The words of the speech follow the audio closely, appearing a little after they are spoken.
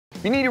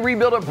If you need to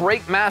rebuild a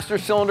brake master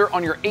cylinder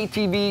on your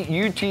ATV,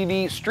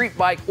 UTV, street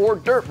bike, or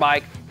dirt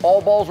bike,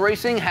 All Balls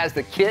Racing has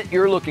the kit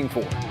you're looking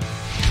for.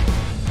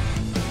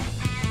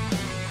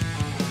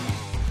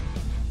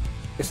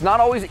 It's not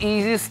always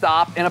easy to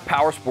stop in a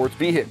power sports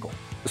vehicle,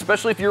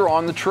 especially if you're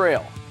on the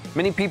trail.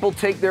 Many people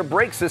take their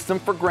brake system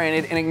for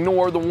granted and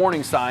ignore the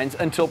warning signs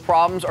until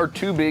problems are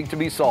too big to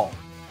be solved.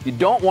 You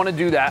don't want to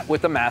do that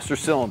with a master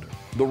cylinder.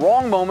 The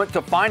wrong moment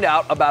to find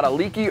out about a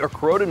leaky or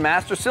corroded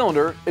master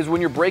cylinder is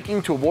when you're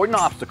braking to avoid an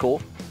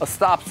obstacle, a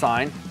stop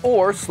sign,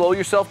 or slow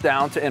yourself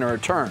down to enter a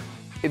turn.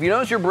 If you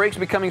notice your brakes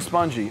becoming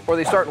spongy, or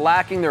they start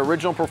lacking their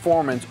original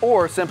performance,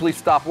 or simply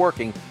stop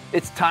working,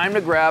 it's time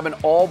to grab an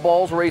All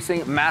Balls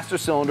Racing Master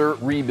Cylinder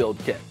Rebuild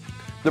Kit.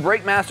 The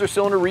Brake Master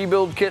Cylinder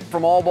Rebuild Kit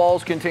from All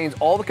Balls contains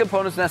all the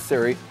components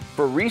necessary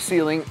for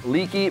resealing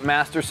leaky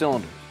master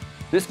cylinders.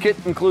 This kit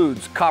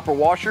includes copper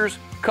washers,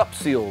 cup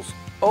seals,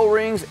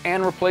 O-rings,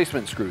 and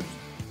replacement screws.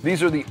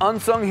 These are the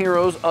unsung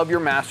heroes of your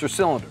master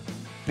cylinder.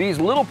 These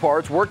little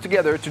parts work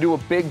together to do a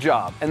big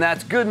job, and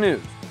that's good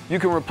news. You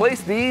can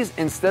replace these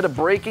instead of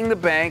breaking the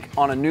bank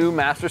on a new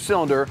master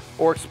cylinder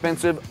or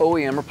expensive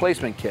OEM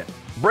replacement kit.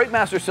 Brake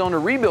Master Cylinder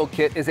Rebuild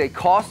Kit is a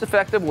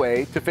cost-effective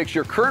way to fix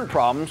your current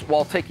problems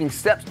while taking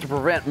steps to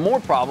prevent more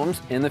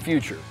problems in the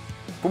future.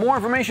 For more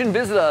information,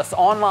 visit us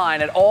online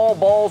at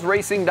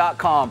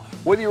allballsracing.com.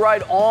 Whether you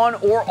ride on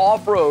or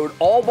off-road,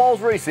 All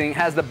Balls Racing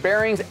has the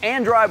bearings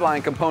and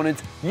driveline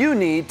components you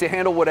need to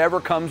handle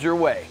whatever comes your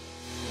way.